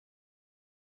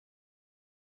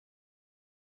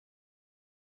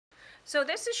So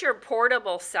this is your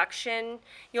portable suction.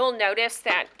 You'll notice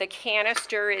that the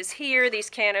canister is here. These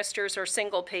canisters are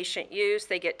single patient use.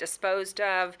 They get disposed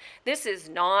of. This is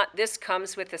not. This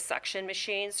comes with the suction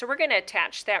machine. So we're going to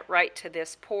attach that right to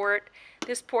this port.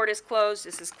 This port is closed.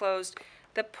 This is closed.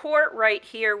 The port right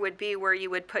here would be where you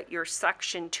would put your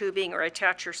suction tubing or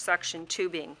attach your suction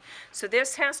tubing. So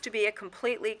this has to be a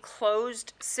completely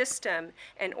closed system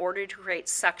in order to create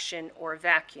suction or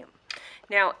vacuum.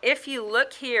 Now, if you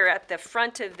look here at the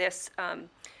front of this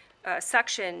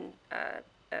suction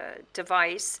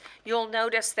device, you'll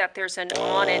notice that there's an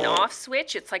on and off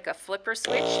switch. It's like a flipper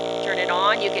switch. Turn it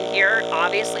on, you can hear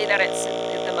obviously that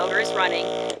the motor is running.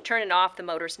 Turn it off, the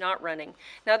motor's not running.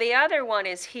 Now the other one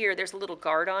is here. There's a little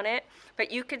guard on it,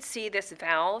 but you could see this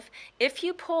valve. If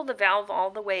you pull the valve all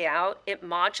the way out, it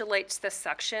modulates the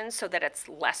suction so that it's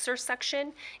lesser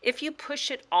suction. If you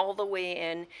push it all the way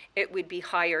in, it would be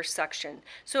higher suction.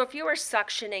 So if you were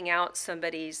suctioning out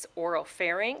somebody's oral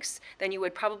pharynx, then you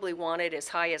would probably want it as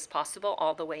high as possible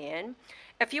all the way in.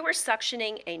 If you were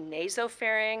suctioning a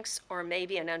nasopharynx or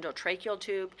maybe an endotracheal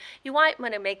tube, you might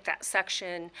want to make that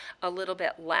suction a little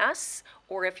bit less,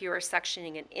 or if you were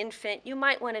suctioning an infant, you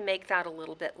might want to make that a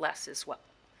little bit less as well.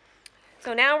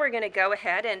 So now we're going to go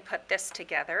ahead and put this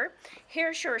together.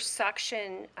 Here's your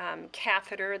suction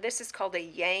catheter. This is called a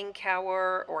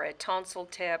Yankauer or a tonsil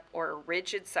tip or a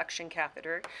rigid suction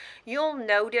catheter. You'll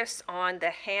notice on the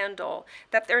handle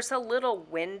that there's a little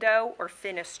window or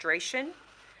fenestration.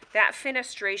 That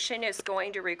fenestration is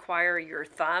going to require your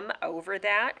thumb over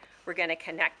that. We're going to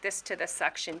connect this to the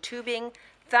suction tubing.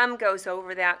 Thumb goes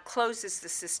over that, closes the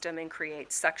system, and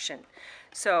creates suction.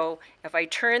 So if I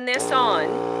turn this on,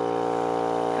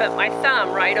 put my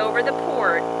thumb right over the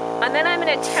port, and then I'm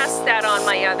going to test that on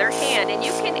my other hand. And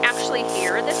you can actually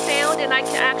hear the sound, and I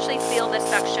can actually feel the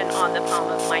suction on the palm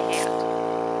of my hand.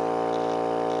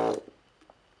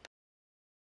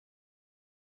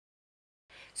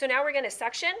 So now we're going to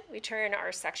suction. We turn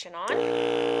our suction on.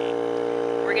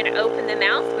 We're going to open the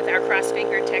mouth with our cross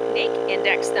finger technique,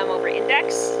 index, thumb over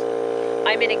index.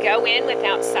 I'm going to go in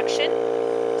without suction.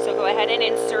 So go ahead and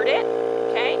insert it,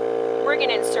 okay? We're going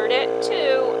to insert it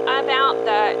to about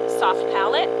the soft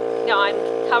palate. Now I'm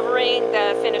covering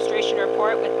the fenestration or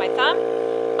port with my thumb,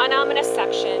 and I'm going to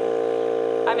suction.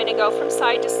 I'm going to go from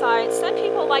side to side. Some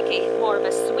people like more of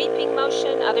a sweeping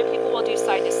motion. Other people will do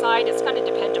side to side. It's going to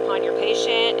depend upon your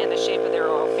patient and the shape of their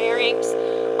oral pharynx.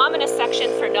 I'm going to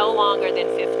suction for no longer than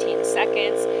 15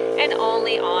 seconds and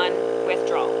only on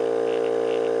withdrawal.